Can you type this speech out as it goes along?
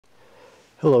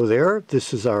Hello there,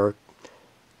 this is our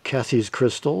Kathy's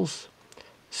Crystals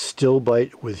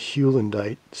Stilbite with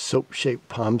Heulandite soap-shaped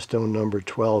palmstone number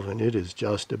 12, and it is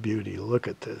just a beauty. Look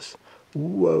at this.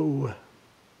 Whoa!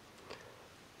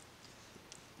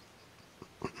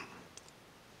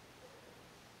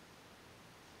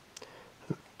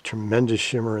 Tremendous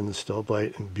shimmer in the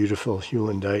Stilbite and beautiful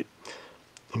Heulandite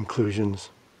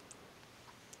inclusions.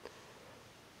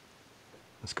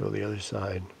 Let's go to the other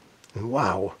side. And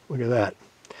wow, look at that.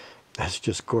 That's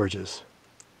just gorgeous.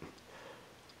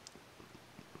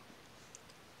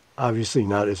 Obviously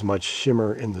not as much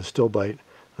shimmer in the Stilbite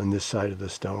on this side of the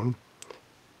stone,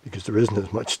 because there isn't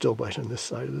as much Stilbite on this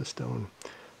side of the stone.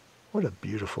 What a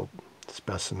beautiful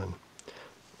specimen.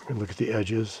 We're going to look at the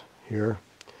edges here.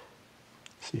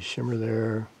 See shimmer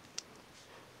there,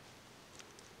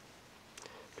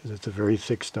 because it's a very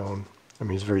thick stone. I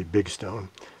mean, it's a very big stone.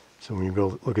 So when you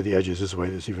go look at the edges this way,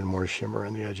 there's even more shimmer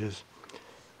on the edges.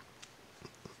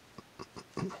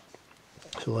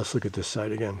 So let's look at this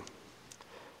side again.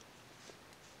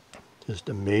 Just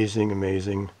amazing,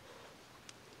 amazing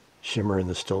shimmer in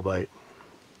the Stilbite.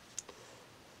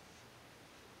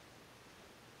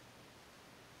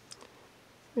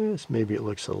 Yes, maybe it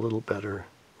looks a little better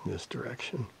in this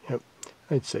direction. Yep,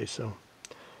 I'd say so.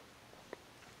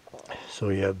 So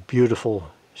you have beautiful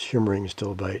shimmering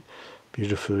Stilbite,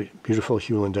 beautiful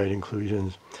Heulandite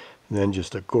inclusions, and then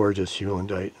just a gorgeous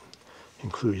Heulandite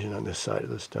inclusion on this side of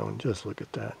the stone. Just look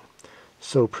at that.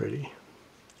 So pretty.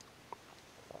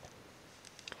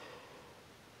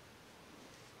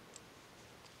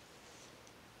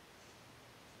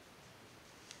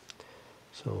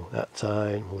 So that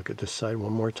side, we'll look at this side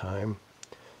one more time.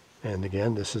 And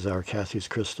again, this is our Kathy's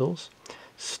Crystals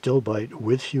Stilbite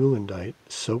with Heulandite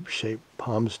soap-shaped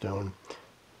palmstone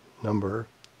number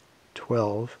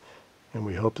 12. And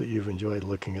we hope that you've enjoyed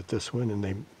looking at this one, and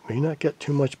they may not get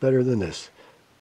too much better than this.